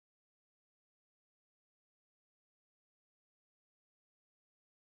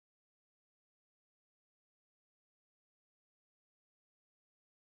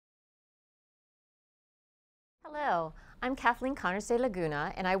Hello, I'm Kathleen de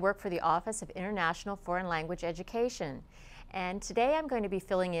Laguna, and I work for the Office of International Foreign Language Education. And today I'm going to be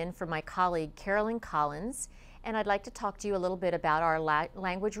filling in for my colleague Carolyn Collins, and I'd like to talk to you a little bit about our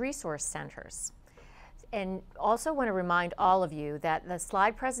language resource centers. And also want to remind all of you that the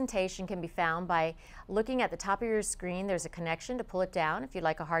slide presentation can be found by looking at the top of your screen. There's a connection to pull it down if you'd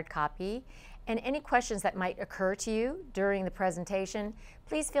like a hard copy. And any questions that might occur to you during the presentation,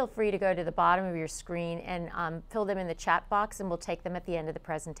 please feel free to go to the bottom of your screen and fill them in the chat box, and we'll take them at the end of the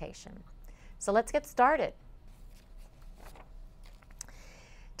presentation. So let's get started.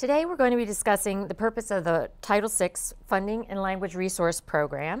 Today we're going to be discussing the purpose of the Title VI Funding and Language Resource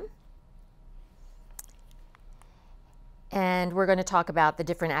Program. And we're going to talk about the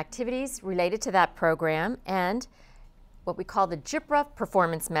different activities related to that program and what we call the JPRA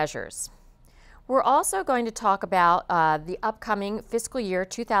performance measures. We're also going to talk about the upcoming fiscal year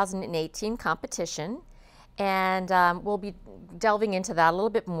 2018 competition, and we'll be delving into that a little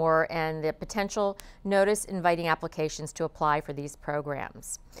bit more and the potential notice inviting applications to apply for these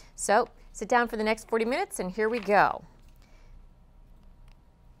programs. So sit down for the next 40 minutes and here we go.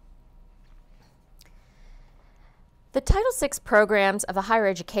 The Title VI programs of the Higher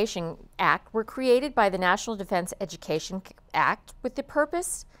Education Act were created by the National Defense Education Act with the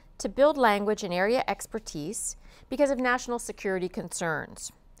purpose to build language and area expertise because of national security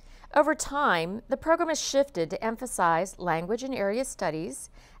concerns. Over time, the program has shifted to emphasize language and area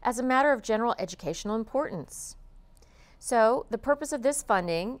studies as a matter of general educational importance. So the purpose of this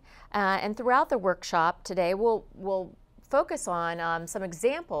funding, and throughout the workshop today, we'll focus on some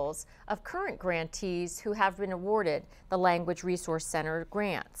examples of current grantees who have been awarded the Language Resource Center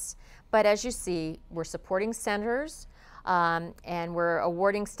grants. But as you see, we're supporting centers and we're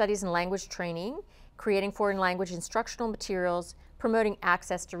awarding studies in language training, creating foreign language instructional materials, promoting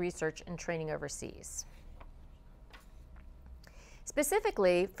access to research and training overseas.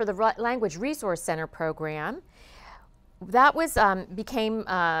 Specifically for the Language Resource Center program, that was came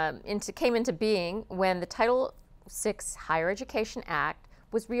into being when the Title VI Higher Education Act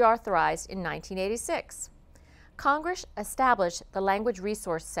was reauthorized in 1986. Congress established the Language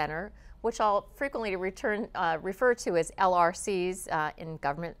Resource Center, which I'll frequently refer to as LRCs in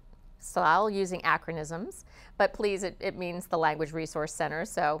government style using acronyms, but please, it means the Language Resource Center,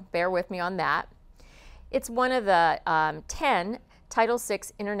 so bear with me on that. It's one of the 10 Title VI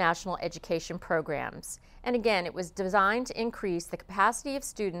international education programs. And again, it was designed to increase the capacity of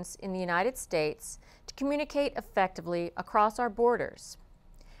students in the United States to communicate effectively across our borders.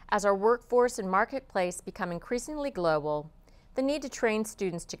 As our workforce and marketplace become increasingly global, the need to train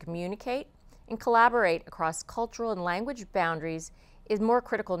students to communicate and collaborate across cultural and language boundaries is more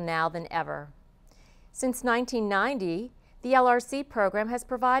critical now than ever. Since 1990, the LRC program has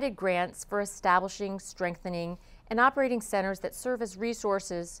provided grants for establishing, strengthening, and operating centers that serve as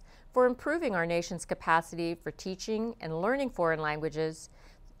resources for improving our nation's capacity for teaching and learning foreign languages,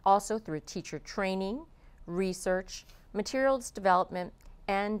 also through teacher training, research, materials development,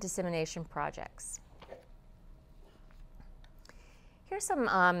 and dissemination projects. Here's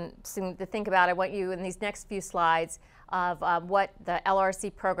something to think about. I want you in these next few slides of what the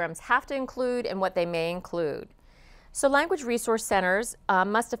LRC programs have to include and what they may include. So language resource centers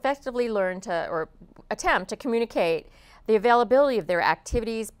must effectively learn to, or attempt to communicate the availability of their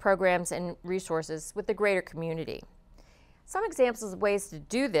activities, programs, and resources with the greater community. Some examples of ways to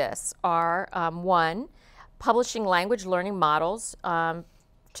do this are, one, publishing language learning models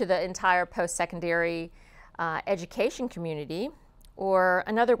to the entire post-secondary education community, or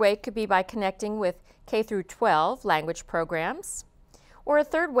another way could be by connecting with K through 12 language programs, or a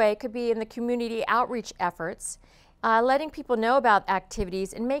third way could be in the community outreach efforts, letting people know about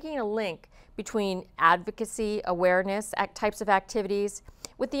activities and making a link between advocacy, awareness, types of activities,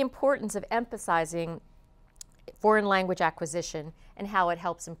 with the importance of emphasizing foreign language acquisition and how it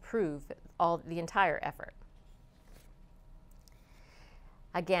helps improve the entire effort.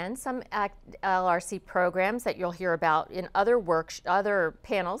 Again, some LRC programs that you'll hear about in other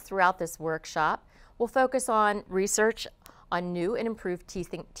panels throughout this workshop will focus on research on new and improved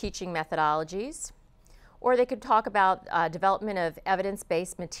teaching methodologies, or they could talk about development of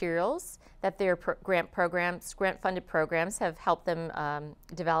evidence-based materials that their grant-funded programs have helped them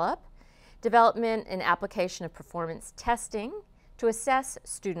develop, development and application of performance testing to assess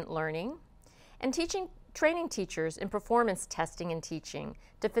student learning, and training teachers in performance testing and teaching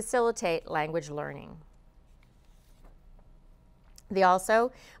to facilitate language learning. They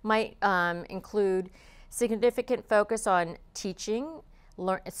also might include significant focus on teaching,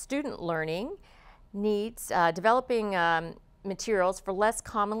 student learning needs, developing materials for less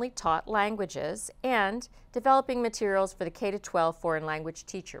commonly taught languages, and developing materials for the K-12 foreign language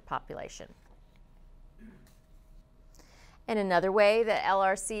teacher population. And another way that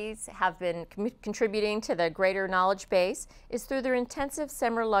LRCs have been contributing to the greater knowledge base is through their intensive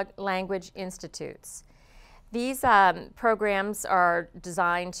summer language institutes. These programs are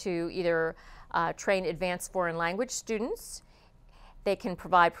designed to either train advanced foreign language students, they can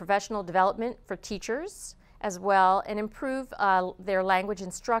provide professional development for teachers as well, and improve their language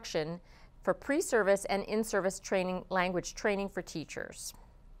instruction for pre-service and in-service training, language training for teachers.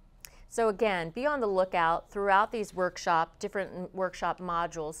 So again, be on the lookout throughout these different workshop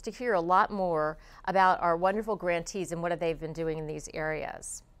modules to hear a lot more about our wonderful grantees and what they've been doing in these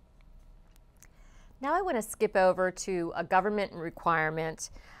areas. Now I want to skip over to a government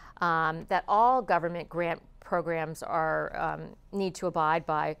requirement that all government grant programs need to abide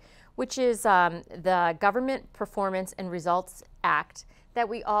by, which is the Government Performance and Results Act that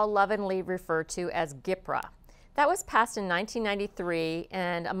we all lovingly refer to as GPRA. That was passed in 1993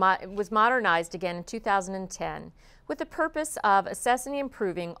 and it was modernized again in 2010 with the purpose of assessing and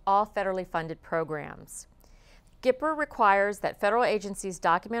improving all federally funded programs. GPRA requires that federal agencies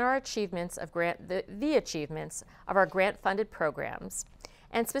document our achievements of the achievements of our grant-funded programs,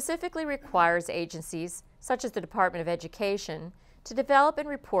 and specifically requires agencies, such as the Department of Education, to develop and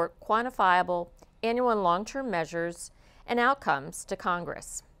report quantifiable annual and long-term measures and outcomes to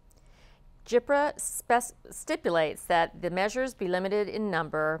Congress. GPRA stipulates that the measures be limited in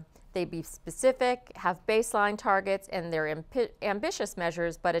number, they be specific, have baseline targets, and they're ambitious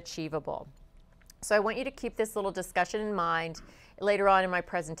measures but achievable. So I want you to keep this little discussion in mind. Later on in my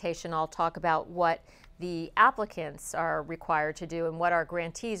presentation, I'll talk about what the applicants are required to do and what our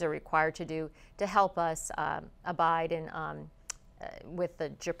grantees are required to do to help us abide in, with the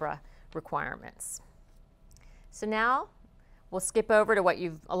GPRA requirements. So now we'll skip over to what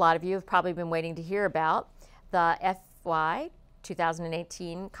a lot of you have probably been waiting to hear about, the FY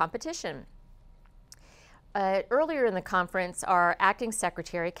 2018 competition. Earlier in the conference, our acting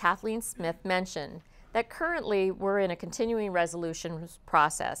secretary, Kathleen Smith, mentioned that currently we're in a continuing resolution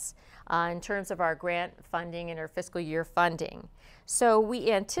process in terms of our grant funding and our fiscal year funding. So we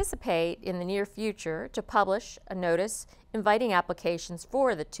anticipate in the near future to publish a notice inviting applications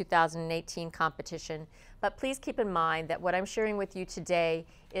for the 2018 competition, but please keep in mind that what I'm sharing with you today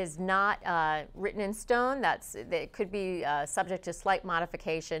is not written in stone. It could be subject to slight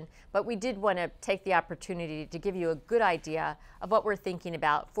modification, but we did want to take the opportunity to give you a good idea of what we're thinking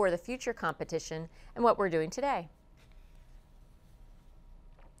about for the future competition and what we're doing today.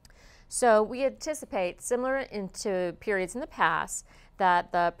 So we anticipate, similar to periods in the past,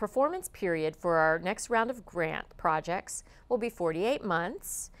 that the performance period for our next round of grant projects will be 48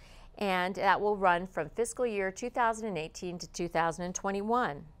 months, and that will run from fiscal year 2018 to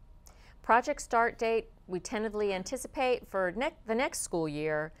 2021. Project start date we tentatively anticipate for the next school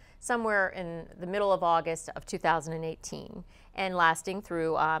year, somewhere in the middle of August of 2018, and lasting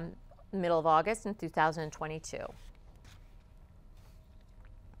through the middle of August in 2022.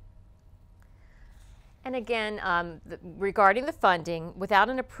 And again, regarding the funding, without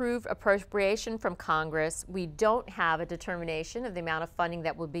an approved appropriation from Congress, we don't have a determination of the amount of funding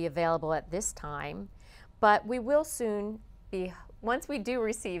that will be available at this time, but we will soon be, once we do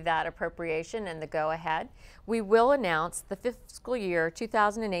receive that appropriation and the go-ahead, we will announce the fiscal year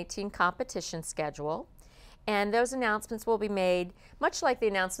 2018 competition schedule, and those announcements will be made, much like the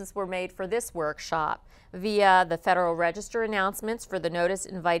announcements were made for this workshop, via the Federal Register announcements for the notice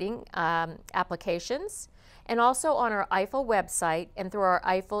inviting applications, and also on our IFLE website and through our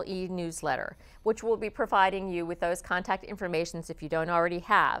IFLE e-newsletter, which will be providing you with those contact informations if you don't already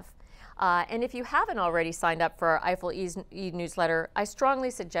have. And if you haven't already signed up for our IFLE e-newsletter, I strongly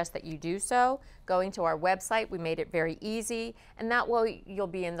suggest that you do so. Going to our website, we made it very easy, and that way you'll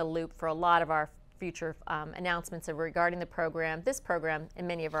be in the loop for a lot of our future announcements regarding the program, this program, and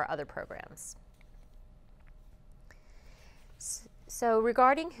many of our other programs. So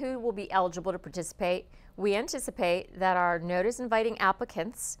regarding who will be eligible to participate, we anticipate that our notice inviting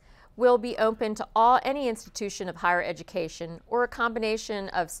applicants will be open to any institution of higher education or a combination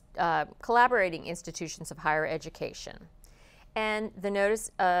of collaborating institutions of higher education. And the notice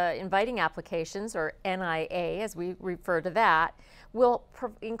inviting applications, or NIA as we refer to that, will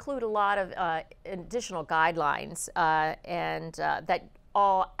include a lot of additional guidelines that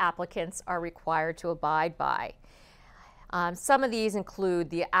all applicants are required to abide by. Some of these include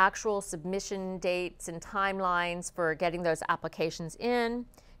the actual submission dates and timelines for getting those applications in,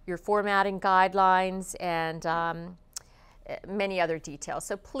 your formatting guidelines, and many other details.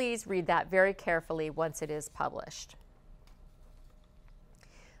 So please read that very carefully once it is published.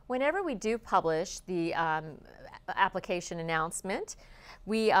 Whenever we do publish the application announcement,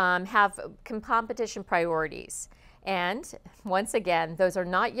 we have competition priorities. And once again, those are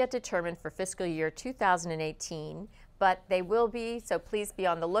not yet determined for fiscal year 2018, but they will be, so please be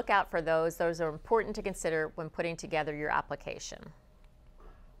on the lookout for those. Those are important to consider when putting together your application.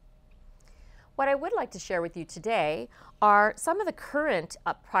 What I would like to share with you today are some of the current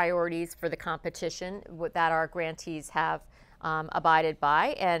priorities for the competition that our grantees have abided by,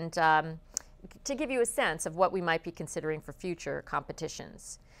 and to give you a sense of what we might be considering for future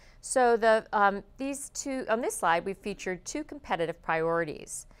competitions. So these two, on this slide, we've featured two competitive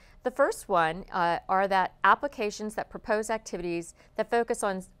priorities. The first one are that applications that propose activities that focus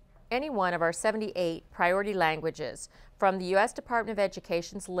on any one of our 78 priority languages from the U.S. Department of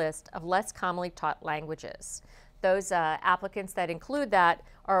Education's list of less commonly taught languages. Those applicants that include that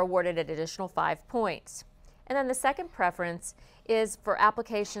are awarded an additional 5 points. And then the second preference is for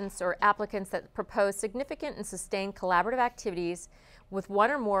applications or applicants that propose significant and sustained collaborative activities with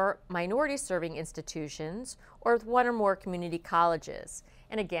one or more minority-serving institutions or with one or more community colleges.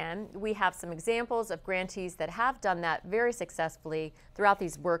 And again, we have some examples of grantees that have done that very successfully throughout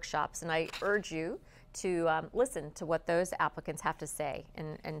these workshops, and I urge you to listen to what those applicants have to say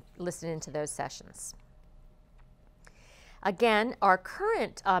and listen into those sessions. Again, our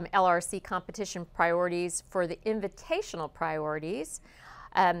current LRC competition priorities for the invitational priorities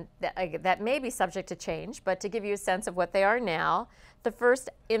that may be subject to change, but to give you a sense of what they are now, the first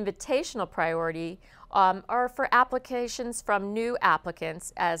invitational priority are for applications from new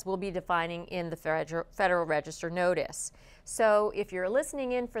applicants, as we'll be defining in the Federal Register notice. So if you're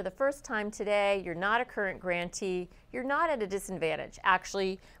listening in for the first time today, you're not a current grantee, you're not at a disadvantage.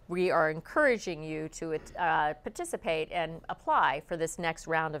 Actually, we are encouraging you to participate and apply for this next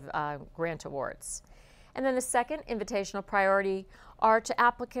round of grant awards. And then the second invitational priority are to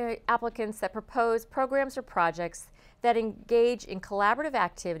applicants that propose programs or projects that engage in collaborative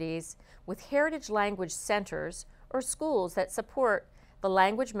activities with heritage language centers or schools that support the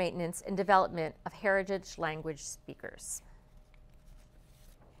language maintenance and development of heritage language speakers.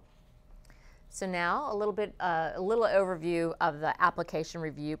 So now a little overview of the application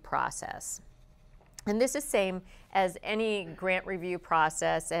review process. And this is same as any grant review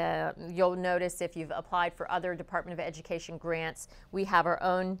process. You'll notice if you've applied for other Department of Education grants, we have our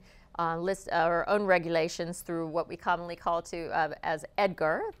own our own regulations through what we commonly call as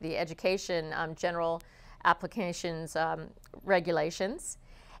EDGAR, the Education General Applications Regulations.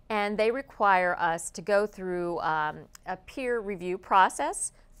 And they require us to go through a peer review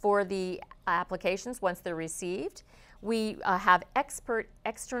process for the applications once they're received. We have expert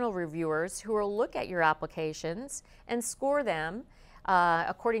external reviewers who will look at your applications and score them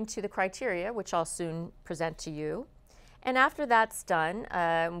according to the criteria, which I'll soon present to you. And after that's done,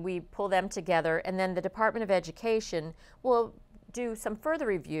 we pull them together, and then the Department of Education will do some further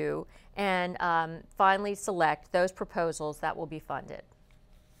review and finally select those proposals that will be funded.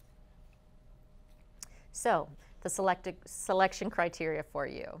 So, the selection criteria for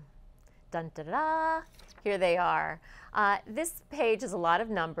you. Dun, da, da, da. Here they are. This page is a lot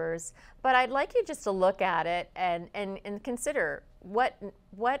of numbers, but I'd like you just to look at it and consider what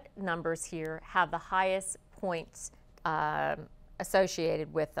numbers here have the highest points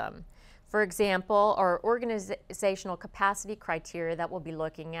associated with them. For example, our organizational capacity criteria that we'll be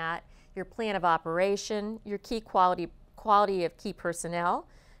looking at, your plan of operation, your key quality of key personnel,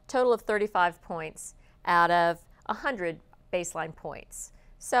 total of 35 points out of 100 baseline points.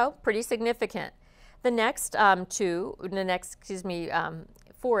 So pretty significant. The next 4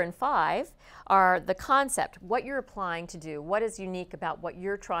 and 5 are the concept, what you're applying to do, what is unique about what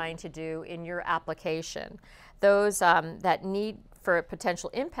you're trying to do in your application. Those that need for a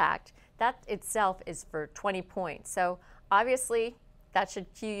potential impact, that itself is for 20 points. So obviously that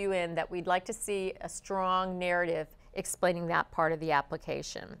should cue you in that we'd like to see a strong narrative explaining that part of the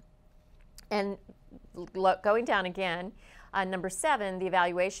application. And going down again, number 7, the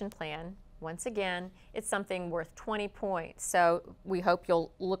evaluation plan. Once again, it's something worth 20 points. So we hope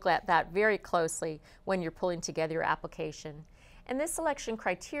you'll look at that very closely when you're pulling together your application. And this selection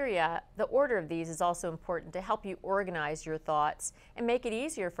criteria, the order of these is also important to help you organize your thoughts and make it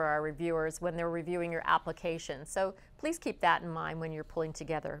easier for our reviewers when they're reviewing your application. So please keep that in mind when you're pulling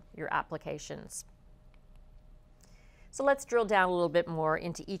together your applications. So let's drill down a little bit more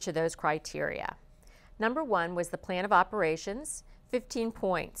into each of those criteria. Number 1 was the plan of operations, 15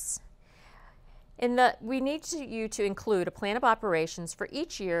 points. We need you to include a plan of operations for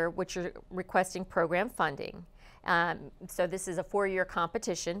each year which you're requesting program funding. So this is a 4-year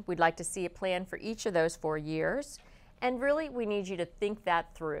competition. We'd like to see a plan for each of those 4 years. And really, we need you to think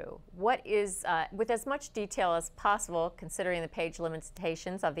that through. What is, with as much detail as possible, considering the page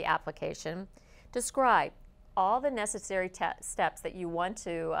limitations of the application, describe all the necessary steps that you want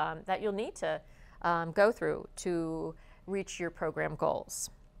to, that you'll need to go through to reach your program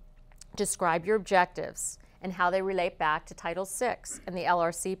goals. Describe your objectives and how they relate back to Title VI and the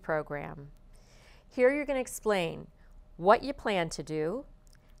LRC program. Here you're going to explain what you plan to do,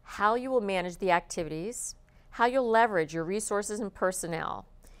 how you will manage the activities, how you'll leverage your resources and personnel,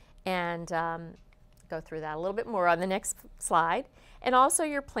 and go through that a little bit more on the next slide, and also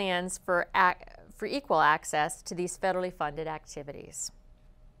your plans for equal access to these federally funded activities.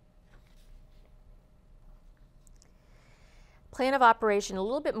 Plan of operation, a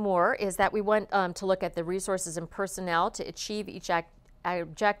little bit more, is that we want to look at the resources and personnel to achieve each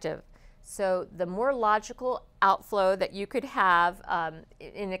objective. So the more logical outflow that you could have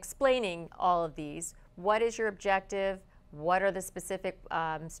in explaining all of these, what is your objective, what are the specific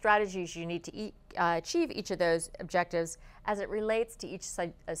strategies you need to achieve each of those objectives as it relates to each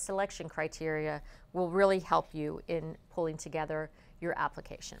selection criteria, will really help you in pulling together your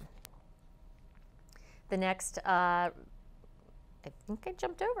application. The next, I think I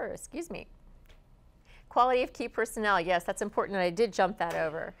jumped over, excuse me. Quality of key personnel, yes, that's important, and I did jump that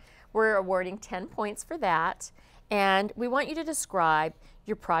over. We're awarding 10 points for that, and we want you to describe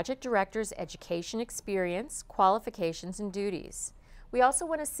your project director's education experience, qualifications, and duties. We also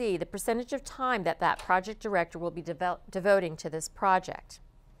want to see the percentage of time that that project director will be devoting to this project.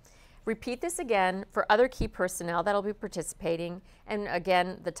 Repeat this again for other key personnel that will be participating, and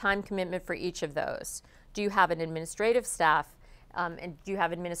again, the time commitment for each of those. Do you have an administrative staff, and do you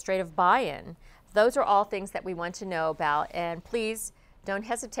have administrative buy-in? Those are all things that we want to know about, and please don't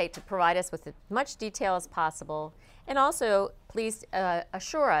hesitate to provide us with as much detail as possible. And also, please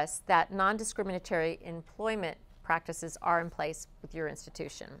assure us that non-discriminatory employment practices are in place with your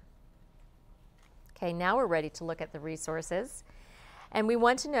institution. Okay, now we're ready to look at the resources. And we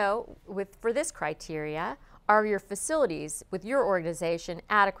want to know, for this criteria, are your facilities with your organization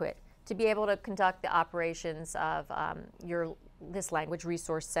adequate to be able to conduct the operations of this Language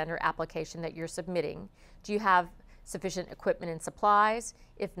Resource Center application that you're submitting? Do you have sufficient equipment and supplies?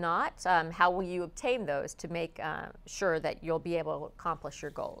 If not, how will you obtain those to make sure that you'll be able to accomplish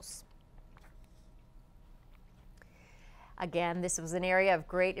your goals? Again, this was an area of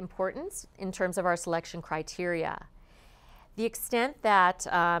great importance in terms of our selection criteria. The extent that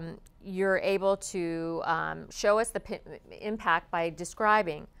you're able to show us the impact by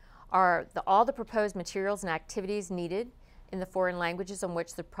describing all the proposed materials and activities needed in the foreign languages on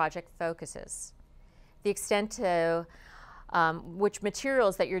which the project focuses. The extent to which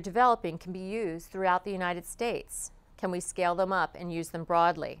materials that you're developing can be used throughout the United States. Can we scale them up and use them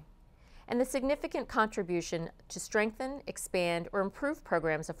broadly? And the significant contribution to strengthen, expand, or improve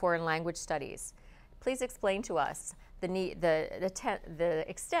programs of foreign language studies. Please explain to us the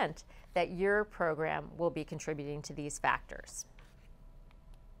extent that your program will be contributing to these factors.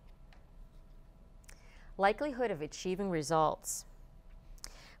 Likelihood of achieving results.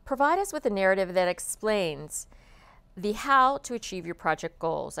 Provide us with a narrative that explains the how to achieve your project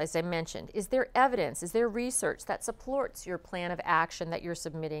goals, as I mentioned. Is there evidence, is there research that supports your plan of action that you're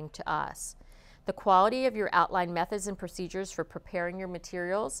submitting to us? The quality of your outlined methods and procedures for preparing your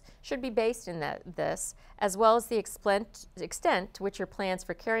materials should be based in this, as well as the extent to which your plans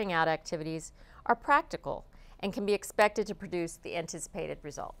for carrying out activities are practical and can be expected to produce the anticipated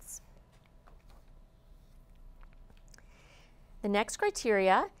results. The next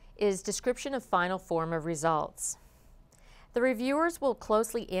criteria is description of final form of results. The reviewers will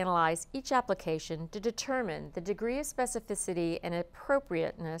closely analyze each application to determine the degree of specificity and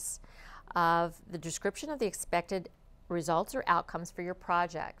appropriateness of the description of the expected results or outcomes for your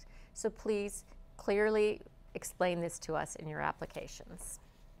project. So please clearly explain this to us in your applications.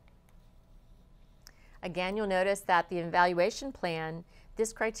 Again, you'll notice that the evaluation plan,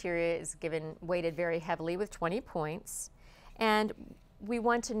 this criteria is weighted very heavily with 20 points. And we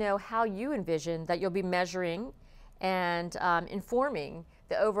want to know how you envision that you'll be measuring and informing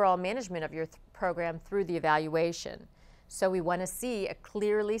the overall management of your program through the evaluation. So we want to see a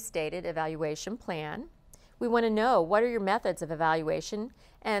clearly stated evaluation plan. We want to know what are your methods of evaluation,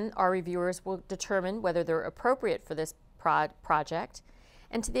 and our reviewers will determine whether they're appropriate for this project.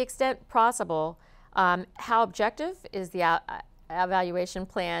 And to the extent possible, how objective is the evaluation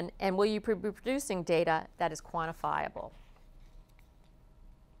plan, and will you be producing data that is quantifiable?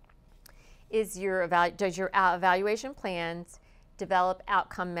 Does your evaluation plans develop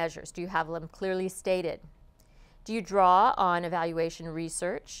outcome measures? Do you have them clearly stated? Do you draw on evaluation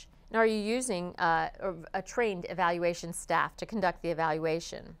research? And are you using a trained evaluation staff to conduct the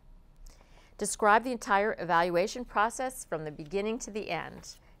evaluation? Describe the entire evaluation process from the beginning to the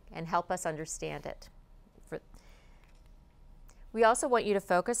end and help us understand it. We also want you to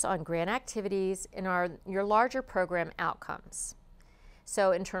focus on grant activities and your larger program outcomes.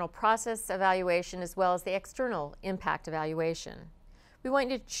 So internal process evaluation as well as the external impact evaluation. We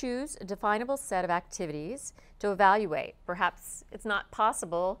want you to choose a definable set of activities to evaluate. Perhaps it's not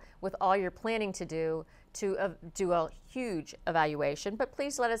possible with all you're planning to do a huge evaluation, but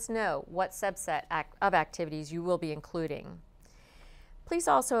please let us know what subset of activities you will be including. Please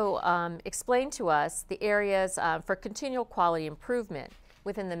also explain to us the areas for continual quality improvement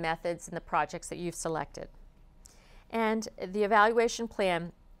within the methods and the projects that you've selected. And the evaluation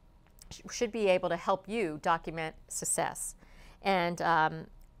plan should be able to help you document success and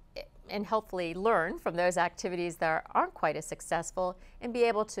hopefully learn from those activities that aren't quite as successful and be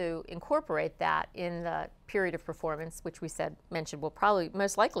able to incorporate that in the period of performance, which we mentioned will probably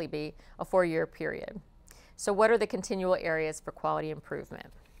most likely be a 4-year period. So what are the continual areas for quality improvement?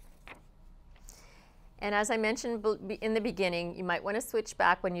 And as I mentioned in the beginning, you might want to switch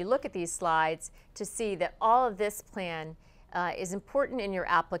back when you look at these slides to see that all of this plan is important in your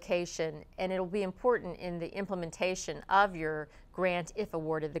application, and it'll be important in the implementation of your grant if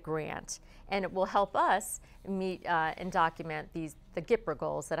awarded the grant. And it will help us meet and document the GIPRA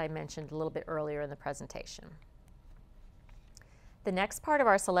goals that I mentioned a little bit earlier in the presentation. The next part of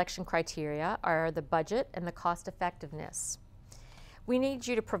our selection criteria are the budget and the cost effectiveness. We need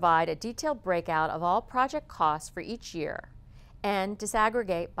you to provide a detailed breakout of all project costs for each year and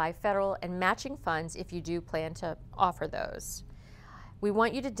disaggregate by federal and matching funds if you do plan to offer those. We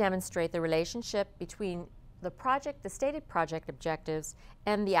want you to demonstrate the relationship between the stated project objectives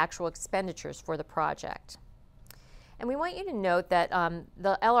and the actual expenditures for the project. And we want you to note that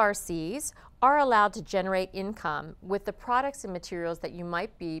the LRCs are allowed to generate income with the products and materials that you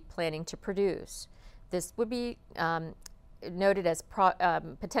might be planning to produce. This would be noted as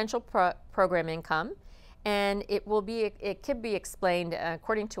potential program income, and it could be explained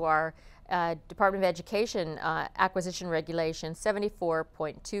according to our Department of Education Acquisition Regulation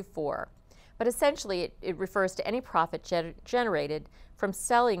 74.24. But essentially it refers to any profit generated from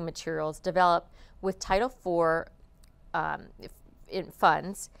selling materials developed with Title IV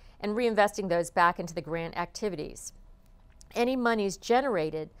funds and reinvesting those back into the grant activities. Any monies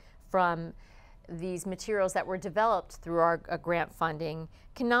generated from these materials that were developed through our grant funding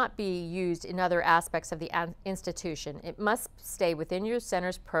cannot be used in other aspects of the institution. It must stay within your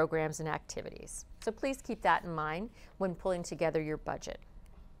center's programs and activities. So please keep that in mind when pulling together your budget.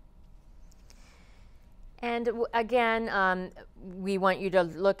 And again, we want you to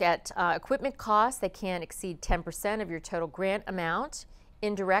look at equipment costs. They can't exceed 10% of your total grant amount,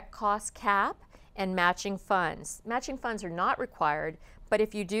 indirect cost cap, and matching funds. Matching funds are not required, but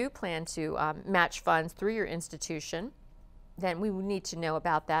if you do plan to match funds through your institution, then we would need to know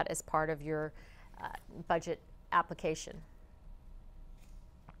about that as part of your budget application.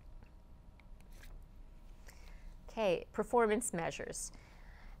 Okay, performance measures.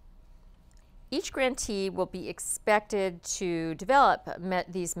 Each grantee will be expected to develop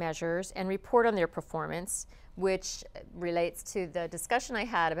these measures and report on their performance, which relates to the discussion I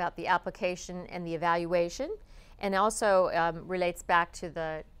had about the application and the evaluation, and also relates back to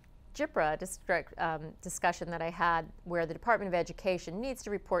the GIPRA discussion that I had, where the Department of Education needs to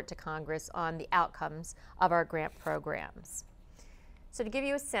report to Congress on the outcomes of our grant programs. So to give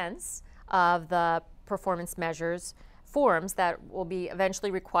you a sense of the performance measures forms that will be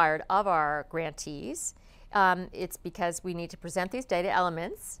eventually required of our grantees, it's because we need to present these data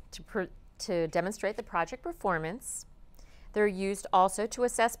elements to demonstrate the project performance. They're used also to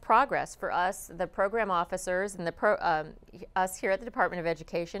assess progress for us, the program officers, and us here at the Department of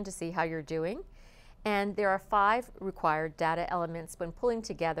Education to see how you're doing. And there are 5 required data elements when pulling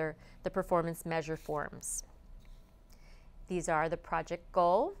together the performance measure forms. These are the project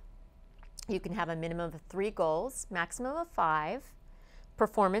goal. You can have a minimum of 3 goals, maximum of 5.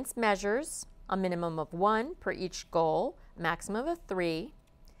 Performance measures, a minimum of 1 per each goal, maximum of 3.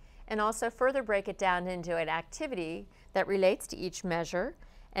 And also further break it down into an activity that relates to each measure.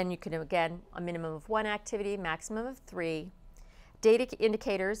 And you can, again, a minimum of 1 activity, maximum of 3. Data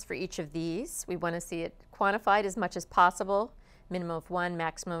indicators for each of these. We want to see it quantified as much as possible, minimum of 1,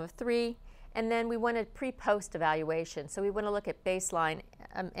 maximum of 3. And then we want a pre-post evaluation. So we want to look at baseline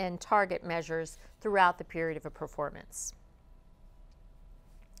and target measures throughout the period of a performance.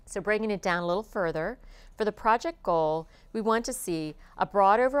 So breaking it down a little further, for the project goal, we want to see a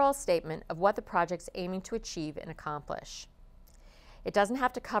broad overall statement of what the project's aiming to achieve and accomplish. It doesn't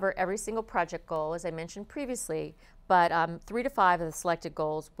have to cover every single project goal, as I mentioned previously, but 3 to 5 of the selected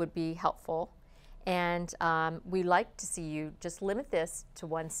goals would be helpful. And we like to see you just limit this to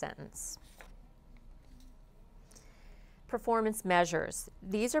 1 sentence. Performance measures.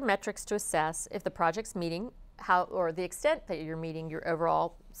 These are metrics to assess if the project's meeting or the extent that you're meeting your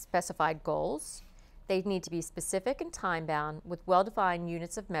overall specified goals. They need to be specific and time-bound with well-defined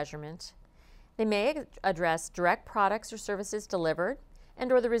units of measurement. They may address direct products or services delivered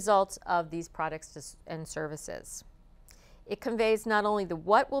and or the results of these products and services. It conveys not only the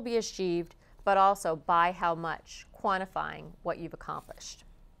what will be achieved, but also by how much, quantifying what you've accomplished.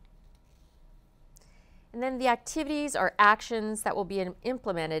 And then the activities are actions that will be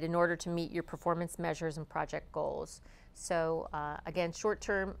implemented in order to meet your performance measures and project goals. So again,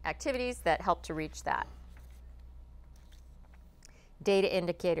 short-term activities that help to reach that. Data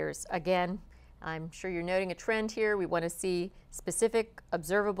indicators. Again, I'm sure you're noting a trend here. We want to see specific,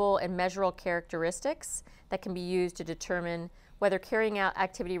 observable, and measurable characteristics that can be used to determine whether carrying out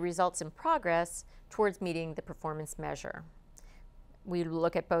activity results in progress towards meeting the performance measure. We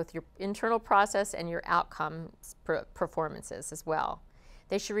look at both your internal process and your outcome performances as well.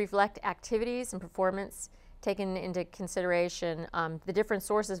 They should reflect activities and performance taken into consideration the different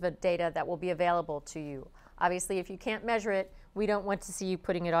sources of data that will be available to you. Obviously, if you can't measure it, we don't want to see you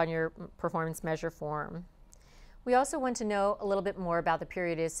putting it on your performance measure form. We also want to know a little bit more about the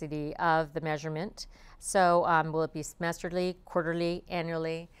periodicity of the measurement. So will it be semesterly, quarterly,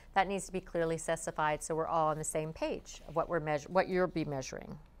 annually? That needs to be clearly specified so we're all on the same page of what you'll be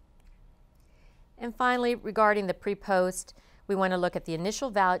measuring. And finally, regarding the pre-post, we want to look at the initial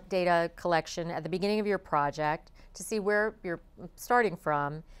data collection at the beginning of your project to see where you're starting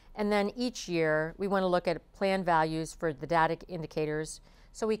from. And then each year, we want to look at planned values for the data indicators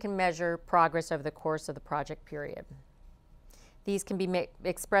so we can measure progress over the course of the project period. These can be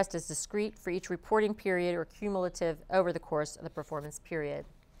expressed as discrete for each reporting period or cumulative over the course of the performance period.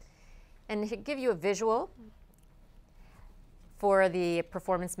 And to give you a visual for the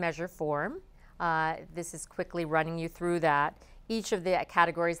performance measure form, this is quickly running you through that. Each of the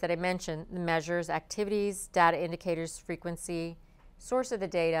categories that I mentioned, the measures, activities, data indicators, frequency, source of the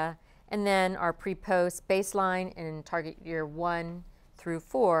data, and then our pre-post baseline and target year 1 through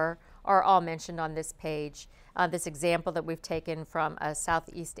 4 are all mentioned on this page. This example that we've taken from a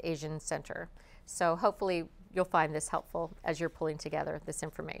Southeast Asian center. So hopefully you'll find this helpful as you're pulling together this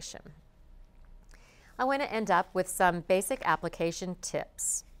information. I want to end up with some basic application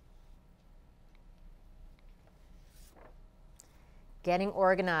tips. Getting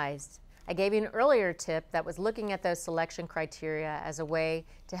organized. I gave you an earlier tip that was looking at those selection criteria as a way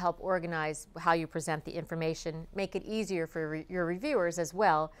to help organize how you present the information, make it easier for your reviewers as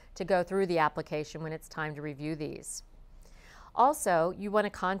well to go through the application when it's time to review these. Also, you want to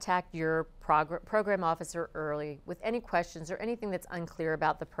contact your program officer early with any questions or anything that's unclear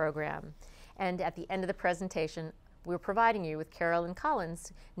about the program. And at the end of the presentation, we're providing you with Carol and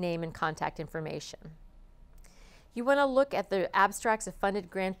Colin's name and contact information. You want to look at the abstracts of funded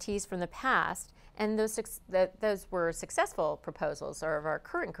grantees from the past, and those were successful proposals or of our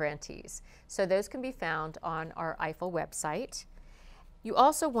current grantees. So those can be found on our IFLE website. You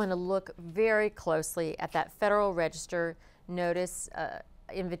also want to look very closely at that Federal Register notice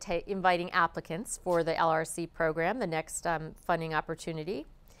inviting applicants for the LRC program, the next funding opportunity.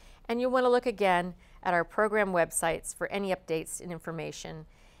 And you'll want to look again at our program websites for any updates and information,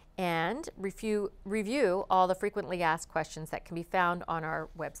 and review all the frequently asked questions that can be found on our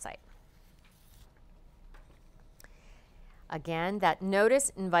website. Again, that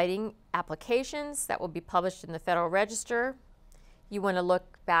notice inviting applications that will be published in the Federal Register. You want to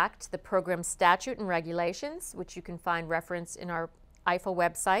look back to the program statute and regulations, which you can find referenced in our IFLE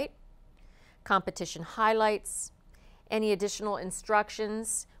website. Competition highlights, any additional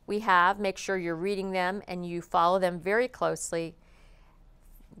instructions we have, make sure you're reading them and you follow them very closely.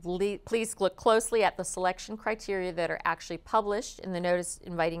 Please look closely at the selection criteria that are actually published in the notice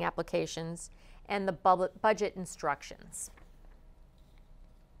inviting applications and the budget instructions.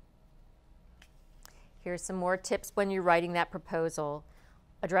 Here's some more tips when you're writing that proposal.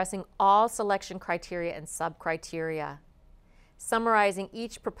 Addressing all selection criteria and sub-criteria. Summarizing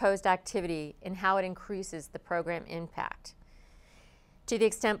each proposed activity and how it increases the program impact. To the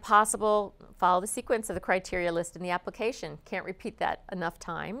extent possible, follow the sequence of the criteria listed in the application. Can't repeat that enough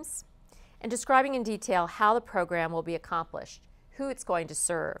times. And describing in detail how the program will be accomplished, who it's going to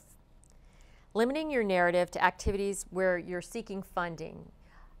serve. Limiting your narrative to activities where you're seeking funding.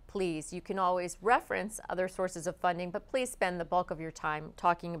 Please, you can always reference other sources of funding, but please spend the bulk of your time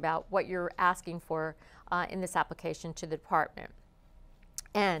talking about what you're asking for in this application to the department.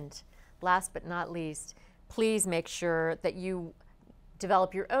 And last but not least, please make sure that you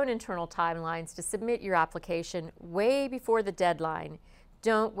develop your own internal timelines to submit your application way before the deadline.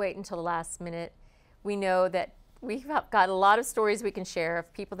 Don't wait until the last minute. We know that we've got a lot of stories we can share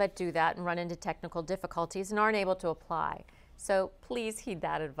of people that do that and run into technical difficulties and aren't able to apply. So please heed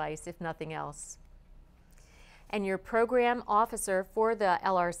that advice, if nothing else. And your program officer for the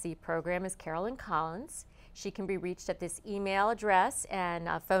LRC program is Carolyn Collins. She can be reached at this email address and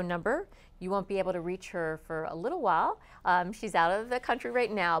phone number. You won't be able to reach her for a little while. She's out of the country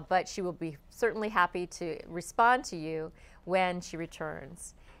right now, but she will be certainly happy to respond to you when she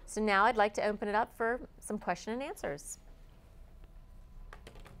returns. So now I'd like to open it up for some question and answers.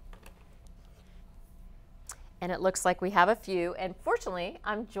 And it looks like we have a few. And fortunately,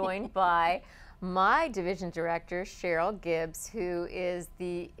 I'm joined by my division director, Cheryl Gibbs, who is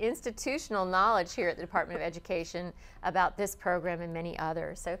the institutional knowledge here at the Department of Education about this program and many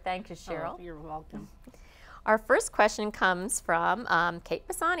others. So thank you, Cheryl. Oh, you're welcome. Our first question comes from Kate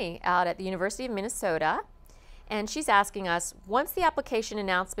Bassani out at the University of Minnesota. And she's asking us, once the application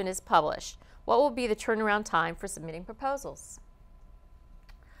announcement is published, what will be the turnaround time for submitting proposals?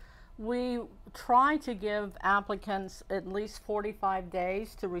 We try to give applicants at least 45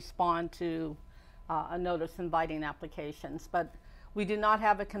 days to respond to a notice inviting applications, but we do not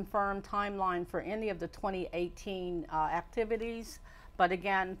have a confirmed timeline for any of the 2018 activities, but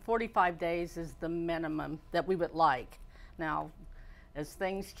again, 45 days is the minimum that we would like. Now, as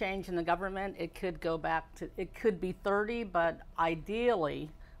things change in the government, it could go back to, it could be 30, but ideally,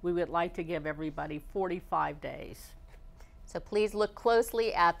 we would like to give everybody 45 days. So please look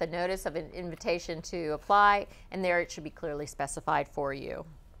closely at the notice of an invitation to apply, and there it should be clearly specified for you.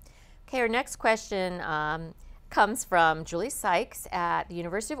 Okay, our next question comes from Julie Sykes at the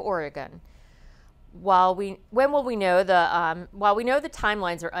University of Oregon. When will we know while we know the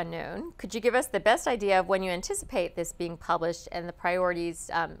timelines are unknown, could you give us the best idea of when you anticipate this being published and the priorities,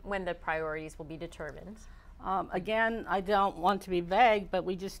 when the priorities will be determined? Again, I don't want to be vague, but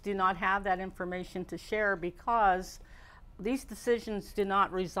we just do not have that information to share because these decisions do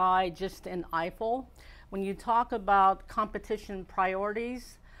not reside just in IFLE. When you talk about competition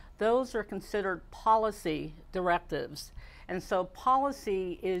priorities, those are considered policy directives. And so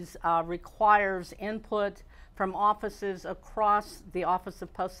policy requires input from offices across the Office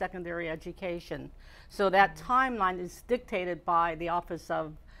of Post-Secondary Education. So that timeline is dictated by the Office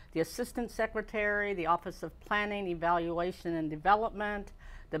of the Assistant Secretary, the Office of Planning, Evaluation, and Development,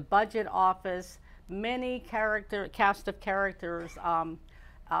 the Budget Office. Many cast of characters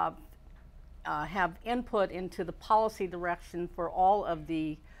have input into the policy direction for all of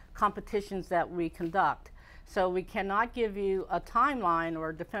the competitions that we conduct. So we cannot give you a timeline or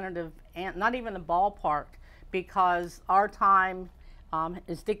a definitive, not even a ballpark, because our time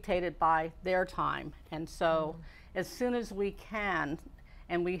is dictated by their time. And so as soon as we can,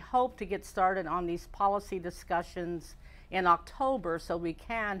 and we hope to get started on these policy discussions in October so we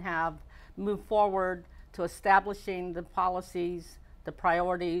can move forward to establishing the policies, the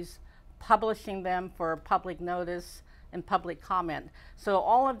priorities, publishing them for public notice and public comment. So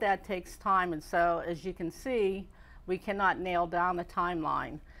all of that takes time, and so as you can see, we cannot nail down the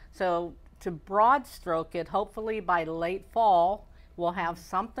timeline. So to broad stroke it, hopefully by late fall, we'll have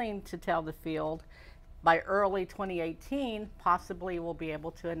something to tell the field. By early 2018, possibly we'll be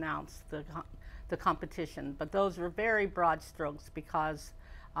able to announce the competition. But those are very broad strokes because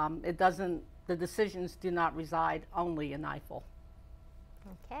the decisions do not reside only in IFLE.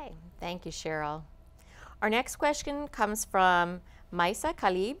 Okay, thank you, Cheryl. Our next question comes from Maisa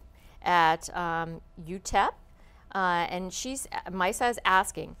Khalib at UTEP, and Maisa is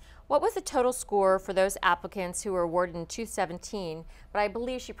asking, what was the total score for those applicants who were awarded in 2017? But I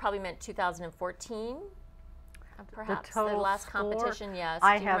believe she probably meant 2014, perhaps, the last competition, yes.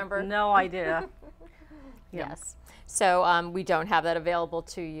 I Do you have remember? no idea. Yes. So we don't have that available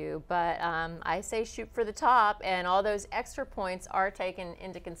to you, but I say shoot for the top, and all those extra points are taken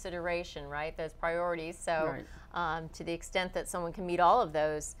into consideration, right? Those priorities. So to the extent that someone can meet all of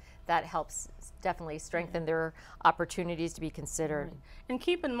those, that helps definitely strengthen their opportunities to be considered. Right. And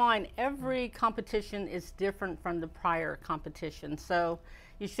keep in mind, every competition is different from the prior competition. So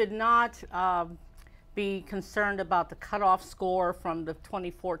you should not be concerned about the cutoff score from the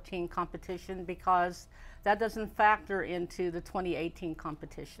 2014 competition because that doesn't factor into the 2018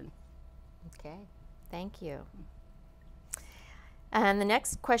 competition. Okay, thank you. And the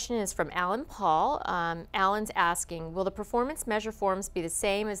next question is from Alan Paul. Alan's asking, will the performance measure forms be the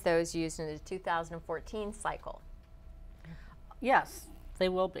same as those used in the 2014 cycle? Yes, they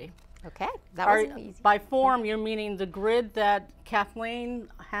will be. Okay, that was easy. By form, you're meaning the grid that Kathleen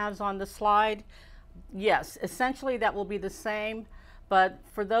has on the slide? Yes, essentially that will be the same, but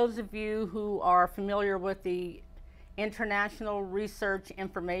for those of you who are familiar with the International Research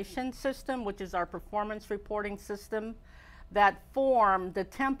Information System, which is our performance reporting system, that form, the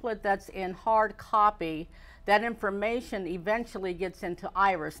template that's in hard copy, that information eventually gets into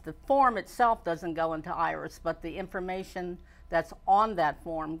IRIS. The form itself doesn't go into IRIS, but the information that's on that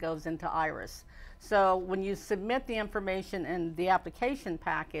form goes into IRIS. So when you submit the information in the application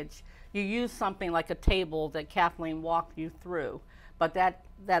package, you use something like a table that Kathleen walked you through. But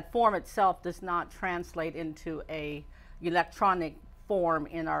that form itself does not translate into a electronic form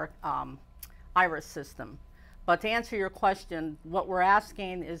in our IRIS system. But to answer your question, what we're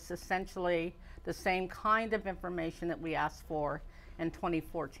asking is essentially the same kind of information that we asked for in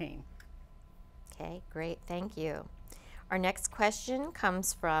 2014. Okay, great, thank you. Our next question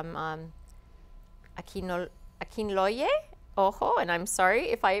comes from Akinloye Ojo, and I'm sorry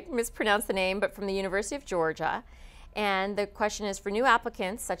if I mispronounced the name, but from the University of Georgia. And the question is for new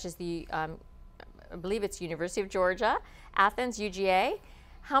applicants, such as the, I believe it's University of Georgia, Athens, UGA,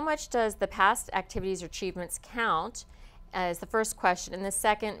 how much does the past activities or achievements count, as the first question. And the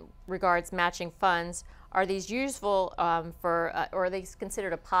second regards matching funds. Are these useful or are they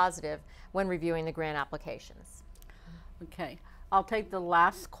considered a positive when reviewing the grant applications? Okay, I'll take the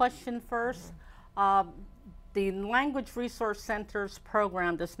last question first. The Language Resource Center's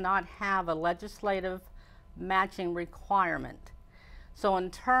program does not have a legislative matching requirement. So in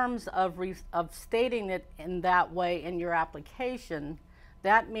terms of stating it in that way in your application,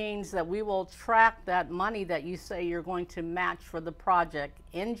 that means that we will track that money that you say you're going to match for the project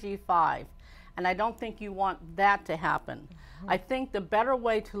in G5. And I don't think you want that to happen. I think the better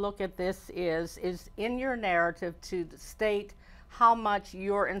way to look at this is in your narrative to state how much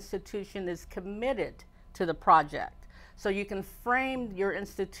your institution is committed to the project. So you can frame your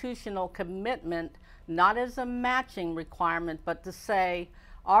institutional commitment not as a matching requirement, but to say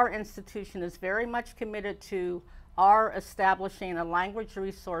our institution is very much committed to our establishing a language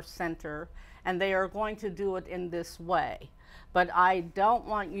resource center, and they are going to do it in this way. But I don't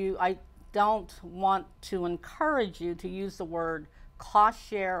want to encourage you to use the word cost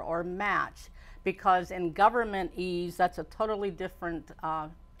share or match, because in government ease, that's a totally different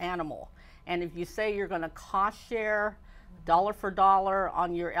animal. And if you say you're going to cost share dollar for dollar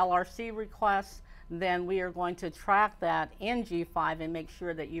on your LRC requests, then we are going to track that in G5 and make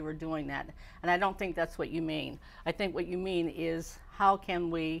sure that you are doing that. And I don't think that's what you mean. I think what you mean is how can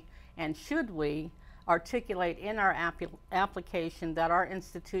we and should we articulate in our application that our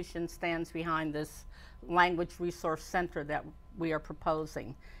institution stands behind this language resource center that we are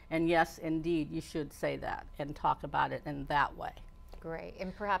proposing. And yes, indeed, you should say that and talk about it in that way. Great.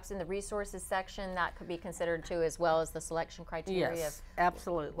 And perhaps in the resources section, that could be considered too, as well as the selection criteria. Yes,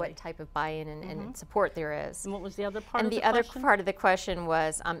 absolutely. What type of buy-in and support there is. And what was the other part of the question? And the other part of the question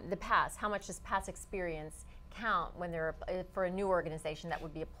was the past. How much does past experience count when they're for a new organization that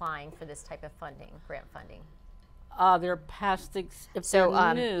would be applying for this type of funding, grant funding? Their past, if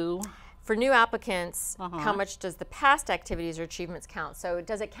they're new. For new applicants, how much does the past activities or achievements count? So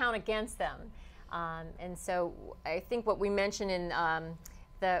does it count against them? And so I think what we mentioned in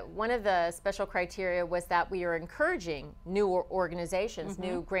one of the special criteria was that we are encouraging new organizations,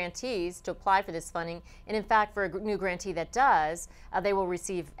 new grantees to apply for this funding. And in fact, for a new grantee that does, they will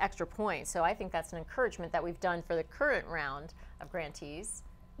receive extra points. So I think that's an encouragement that we've done for the current round of grantees.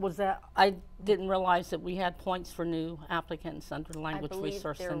 Was that, I didn't realize that we had points for new applicants under the Language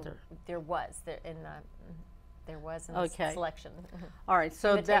Resource Center. There was in the selection. All right,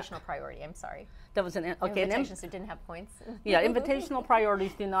 so invitational priority. I'm sorry. That was an invitations who didn't have points. Yeah, invitational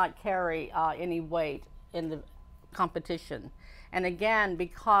priorities do not carry any weight in the competition. And again,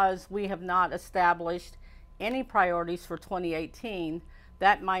 because we have not established any priorities for 2018,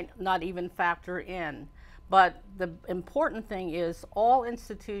 that might not even factor in. But the important thing is all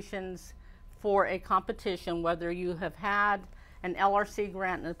institutions for a competition, whether you have had an LRC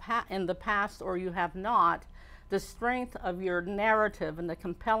grant in the past or you have not, the strength of your narrative and the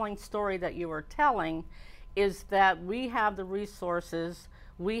compelling story that you are telling is that we have the resources,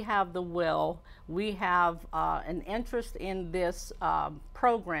 we have the will, we have an interest in this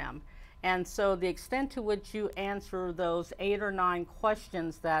program. And so the extent to which you answer those 8 or 9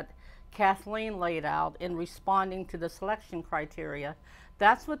 questions that Kathleen laid out in responding to the selection criteria,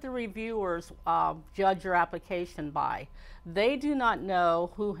 that's what the reviewers judge your application by. They do not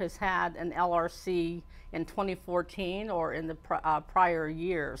know who has had an LRC in 2014 or in the prior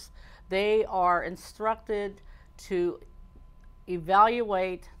years. They are instructed to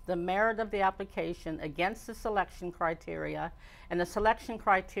evaluate the merit of the application against the selection criteria, and the selection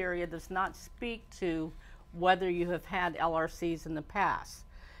criteria does not speak to whether you have had LRCs in the past.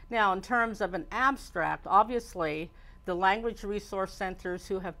 Now, in terms of an abstract, obviously, the language resource centers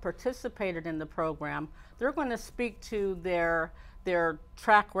who have participated in the program, they're going to speak to their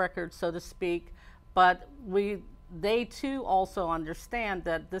track record, so to speak, but they too also understand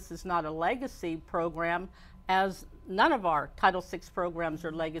that this is not a legacy program, as none of our Title VI programs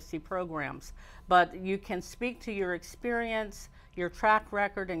are legacy programs. But you can speak to your experience, your track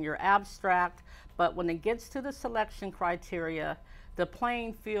record, and your abstract, but when it gets to the selection criteria, the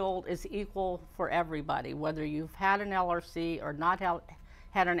playing field is equal for everybody, whether you've had an LRC or not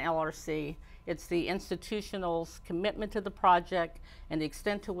had an LRC. It's the institutional's commitment to the project and the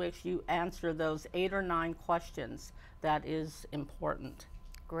extent to which you answer those 8 or 9 questions that is important.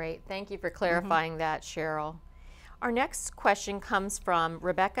 Great. Thank you for clarifying that, Cheryl. Our next question comes from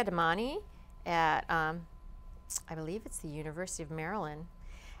Rebecca Damani at, I believe it's the University of Maryland.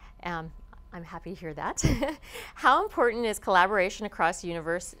 I'm happy to hear that. How important is collaboration across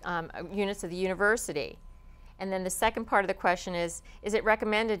units of the university? And then the second part of the question is it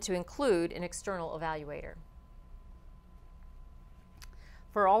recommended to include an external evaluator?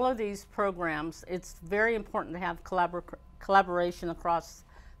 For all of these programs, it's very important to have collaboration across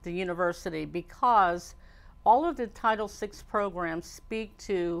the university, because all of the Title VI programs speak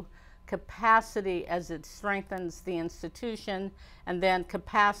to capacity as it strengthens the institution, and then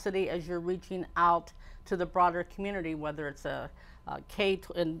capacity as you're reaching out to the broader community, whether it's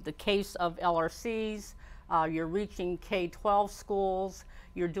in the case of LRCs, you're reaching K-12 schools,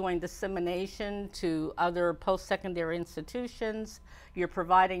 you're doing dissemination to other post-secondary institutions, you're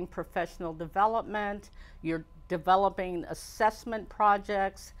providing professional development, you're developing assessment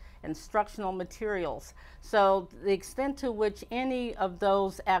projects, instructional materials. So the extent to which any of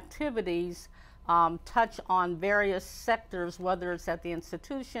those activities touch on various sectors, whether it's at the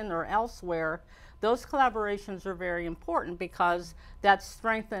institution or elsewhere, those collaborations are very important, because that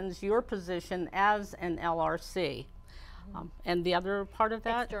strengthens your position as an LRC. And the other part of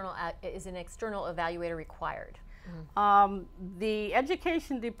that? Is an external evaluator required? The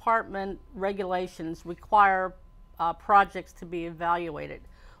education department regulations require projects to be evaluated.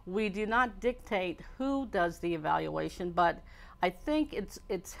 We do not dictate who does the evaluation, but I think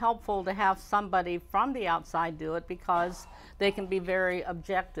it's helpful to have somebody from the outside do it, because they can be very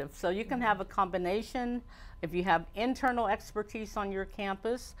objective. So you can have a combination. If you have internal expertise on your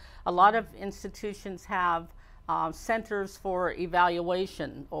campus, a lot of institutions have centers for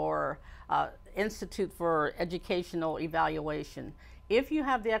evaluation, or Institute for Educational Evaluation. If you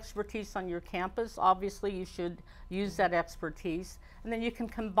have the expertise on your campus, obviously you should use that expertise, and then you can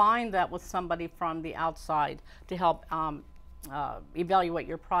combine that with somebody from the outside to help evaluate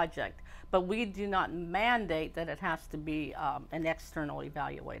your project. But we do not mandate that it has to be an external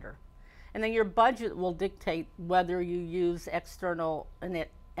evaluator. And then your budget will dictate whether you use an external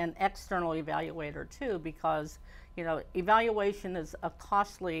evaluator too, because evaluation is a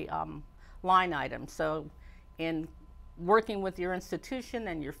costly line item. So in working with your institution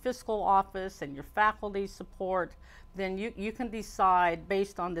and your fiscal office and your faculty support, then you can decide,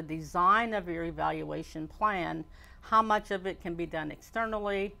 based on the design of your evaluation plan, how much of it can be done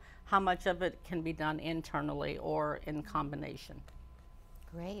externally, how much of it can be done internally, or in combination.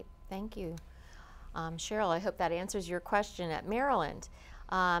 Great, thank you. Cheryl, I hope that answers your question at Maryland.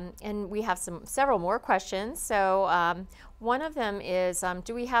 And we have several more questions. So one of them is,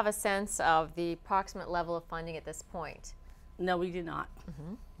 do we have a sense of the approximate level of funding at this point? No, we do not.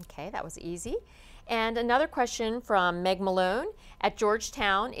 Okay, that was easy. And another question from Meg Malone at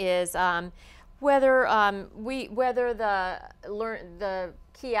Georgetown is whether the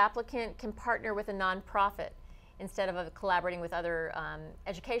key applicant can partner with a nonprofit instead of collaborating with other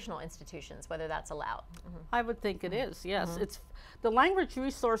educational institutions, whether that's allowed. I would think it is, yes. It's the language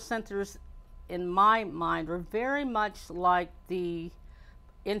resource centers, in my mind, are very much like the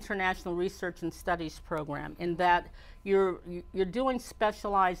International Research and Studies program, in that you're doing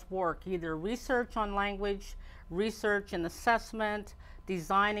specialized work, either research on language, research and assessment,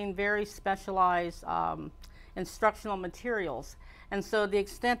 designing very specialized instructional materials. And so the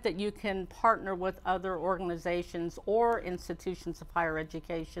extent that you can partner with other organizations or institutions of higher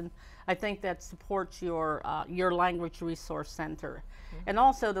education, I think that supports your language resource center. And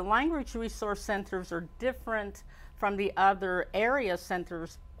also the language resource centers are different from the other area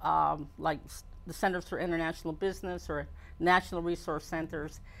centers, like the Centers for International Business or National Resource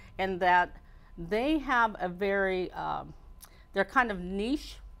Centers, in that they have a very, they're kind of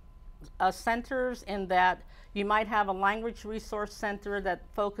niche centers, in that You might have a language resource center that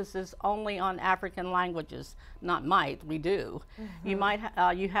focuses only on African languages. Not might, we do. You might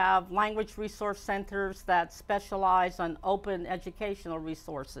you have language resource centers that specialize on open educational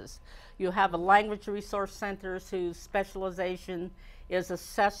resources. You have a language resource centers whose specialization is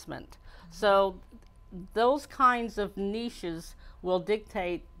assessment. So those kinds of niches will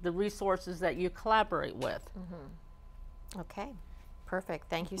dictate the resources that you collaborate with. Okay, perfect.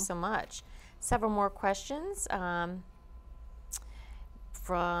 Thank you so much. Several more questions. From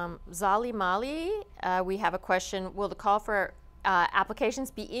Zali Mali, we have a question. Will the call for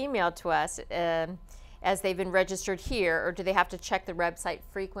applications be emailed to us as they've been registered here, or do they have to check the website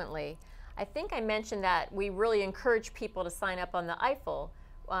frequently? I think I mentioned that we really encourage people to sign up on the IFLE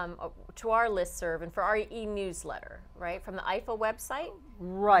to our listserv and for our e-newsletter, right, from the IFLE website?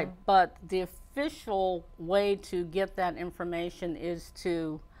 Right, but the official way to get that information is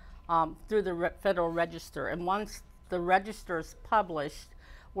to through the Federal Register. And once the register is published,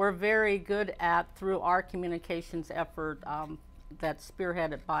 we're very good at, through our communications effort that's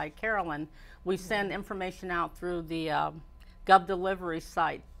spearheaded by Carolyn, we send information out through the Gov Delivery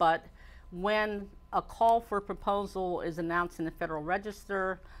site. But when a call for proposal is announced in the Federal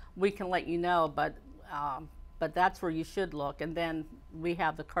Register, we can let you know, but that's where you should look. And then we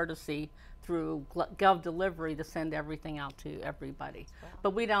have the courtesy through Gov Delivery to send everything out to everybody. Wow.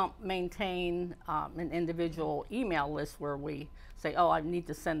 But we don't maintain an individual email list where we say, oh, I need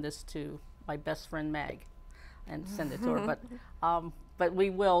to send this to my best friend Meg and send it to her. But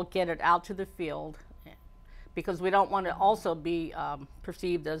we will get it out to the field because we don't want to also be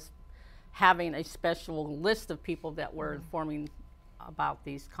perceived as having a special list of people that we're informing about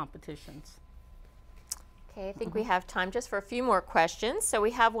these competitions. Okay, I think we have time just for a few more questions. So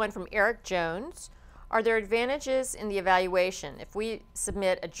we have one from Eric Jones. Are there advantages in the evaluation if we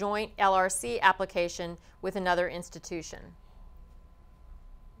submit a joint LRC application with another institution?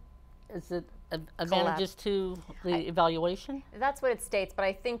 Is it advantages to the evaluation? That's what it states, but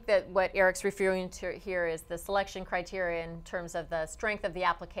I think that what Eric's referring to here is the selection criteria in terms of the strength of the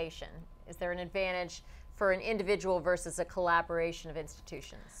application. Is there an advantage for an individual versus a collaboration of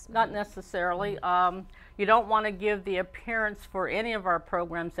institutions? Not necessarily. You don't want to give the appearance for any of our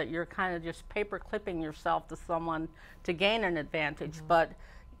programs that you're kind of just paper clipping yourself to someone to gain an advantage, but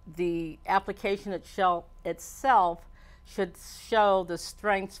the application itself should show the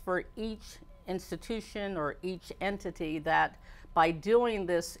strengths for each institution or each entity, that by doing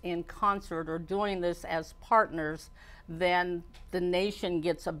this in concert or doing this as partners, then the nation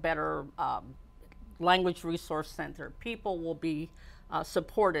gets a better language resource center. People will be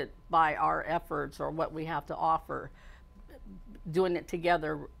supported by our efforts or what we have to offer, doing it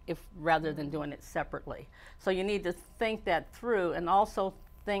together rather than doing it separately. So you need to think that through, and also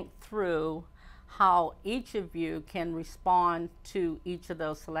think through how each of you can respond to each of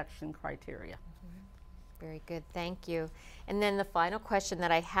those selection criteria. Very good, thank you. And then the final question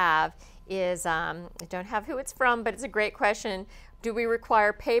that I have is, I don't have who it's from, but it's a great question. Do we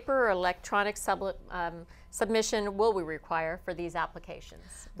require paper or electronic submission will we require for these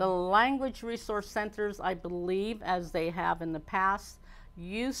applications? The language resource centers, I believe, as they have in the past,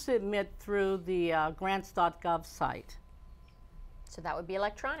 you submit through the grants.gov site. So that would be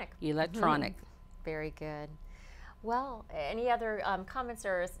electronic? Electronic. Very good. Well, any other comments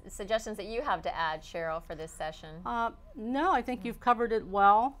or suggestions that you have to add, Cheryl, for this session? No, I think you've covered it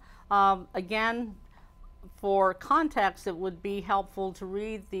well. Again, for context, it would be helpful to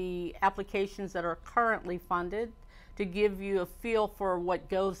read the applications that are currently funded to give you a feel for what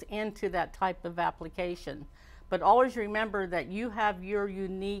goes into that type of application. But always remember that you have your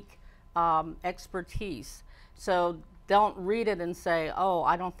unique expertise. So don't read it and say, oh,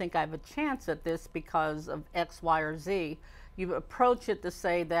 I don't think I have a chance at this because of X, Y, or Z. You approach it to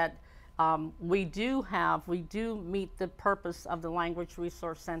say that we do meet the purpose of the language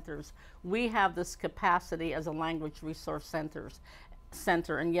resource centers. We have this capacity as a language resource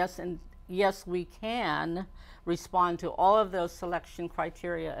center, and yes, we can respond to all of those selection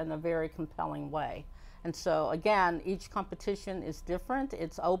criteria in a very compelling way. And so again, each competition is different,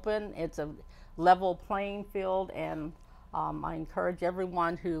 it's open, it's a level playing field, and I encourage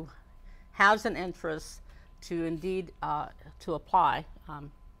everyone who has an interest to indeed to apply.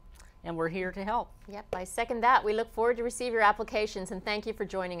 And we're here to help. Yep, I second that. We look forward to receive your applications, and thank you for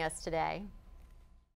joining us today.